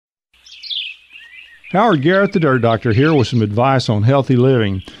Howard Garrett, the Dirt Doctor, here with some advice on healthy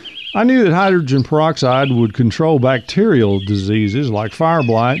living. I knew that hydrogen peroxide would control bacterial diseases like fire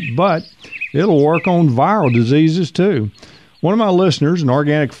blight, but it'll work on viral diseases too. One of my listeners, an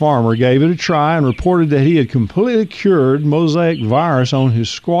organic farmer, gave it a try and reported that he had completely cured mosaic virus on his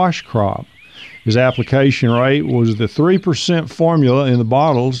squash crop. His application rate was the 3% formula in the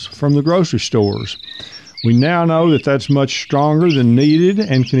bottles from the grocery stores. We now know that that's much stronger than needed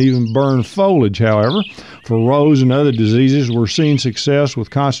and can even burn foliage. However, for rose and other diseases, we're seeing success with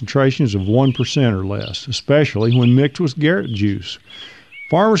concentrations of 1% or less, especially when mixed with Garrett juice.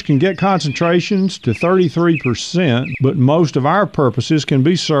 Farmers can get concentrations to 33%, but most of our purposes can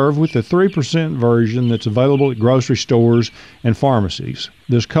be served with the 3% version that's available at grocery stores and pharmacies.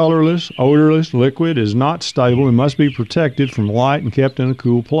 This colorless, odorless liquid is not stable and must be protected from light and kept in a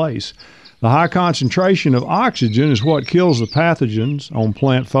cool place. The high concentration of oxygen is what kills the pathogens on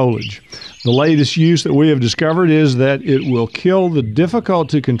plant foliage. The latest use that we have discovered is that it will kill the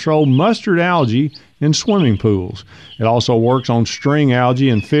difficult-to-control mustard algae in swimming pools. It also works on string algae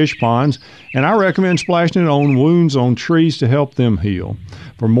in fish ponds, and I recommend splashing it on wounds on trees to help them heal.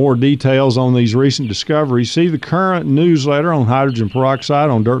 For more details on these recent discoveries, see the current newsletter on hydrogen peroxide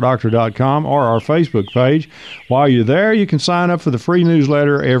on dirtdoctor.com or our Facebook page. While you're there, you can sign up for the free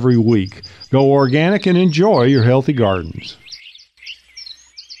newsletter every week. Go organic and enjoy your healthy gardens.